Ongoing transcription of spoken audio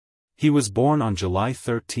He was born on July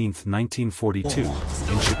 13, 1942,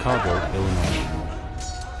 in Chicago,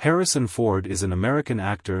 Illinois. Harrison Ford is an American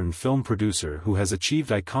actor and film producer who has achieved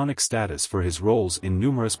iconic status for his roles in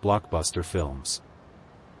numerous blockbuster films.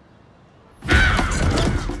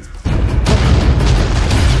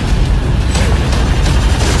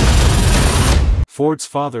 Ford's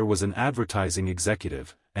father was an advertising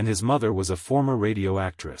executive, and his mother was a former radio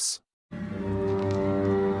actress.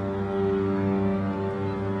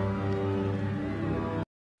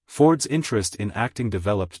 Ford's interest in acting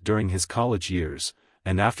developed during his college years,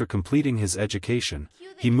 and after completing his education,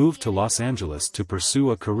 he moved to Los Angeles to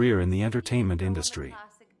pursue a career in the entertainment industry.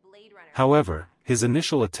 However, his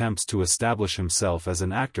initial attempts to establish himself as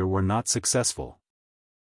an actor were not successful,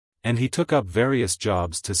 and he took up various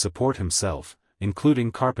jobs to support himself,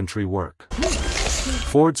 including carpentry work.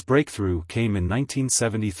 Ford's breakthrough came in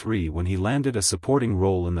 1973 when he landed a supporting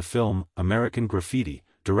role in the film American Graffiti,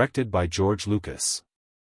 directed by George Lucas.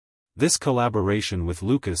 This collaboration with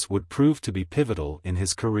Lucas would prove to be pivotal in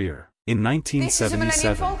his career. In 1977, this is the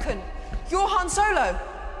Millennium Falcon. You're Han Solo.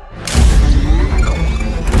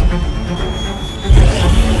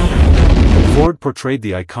 Ford portrayed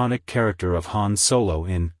the iconic character of Han Solo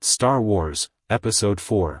in Star Wars, Episode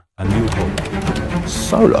IV, A New Hope.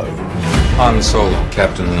 Solo? Han Solo,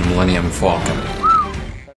 Captain of the Millennium Falcon.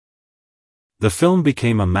 The film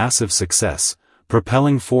became a massive success,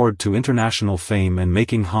 propelling Ford to international fame and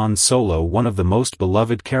making Han Solo one of the most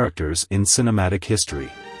beloved characters in cinematic history.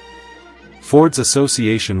 Ford's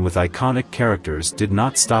association with iconic characters did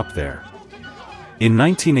not stop there. In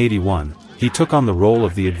 1981, he took on the role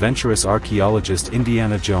of the adventurous archaeologist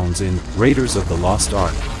Indiana Jones in Raiders of the Lost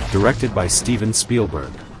Ark, directed by Steven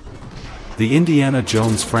Spielberg. The Indiana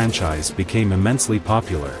Jones franchise became immensely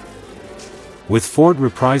popular, with Ford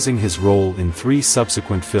reprising his role in 3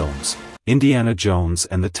 subsequent films: Indiana Jones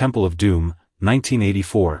and the Temple of Doom,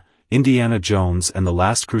 1984, Indiana Jones and the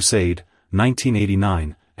Last Crusade,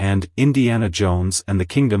 1989, and Indiana Jones and the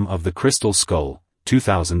Kingdom of the Crystal Skull,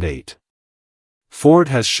 2008. Ford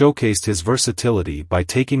has showcased his versatility by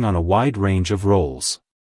taking on a wide range of roles.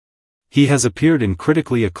 He has appeared in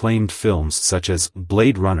critically acclaimed films such as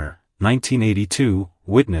Blade Runner, 1982,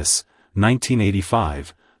 Witness,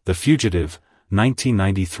 1985, The Fugitive,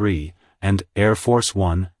 1993, and Air Force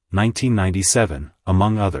One, 1997,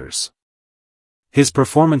 among others. His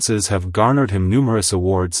performances have garnered him numerous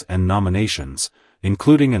awards and nominations,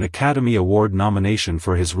 including an Academy Award nomination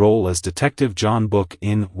for his role as Detective John Book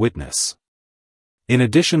in Witness. In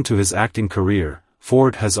addition to his acting career,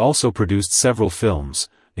 Ford has also produced several films,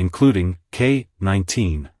 including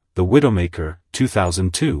K-19, The Widowmaker,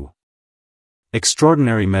 2002,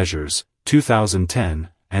 Extraordinary Measures, 2010,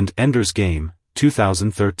 and Ender's Game,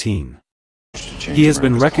 2013. He has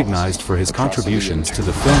been recognized for his contributions to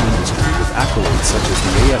the film industry with accolades such as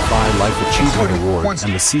the AFI Life Achievement Award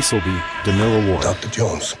and the Cecil B. DeMille Award. Dr.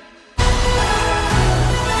 Jones.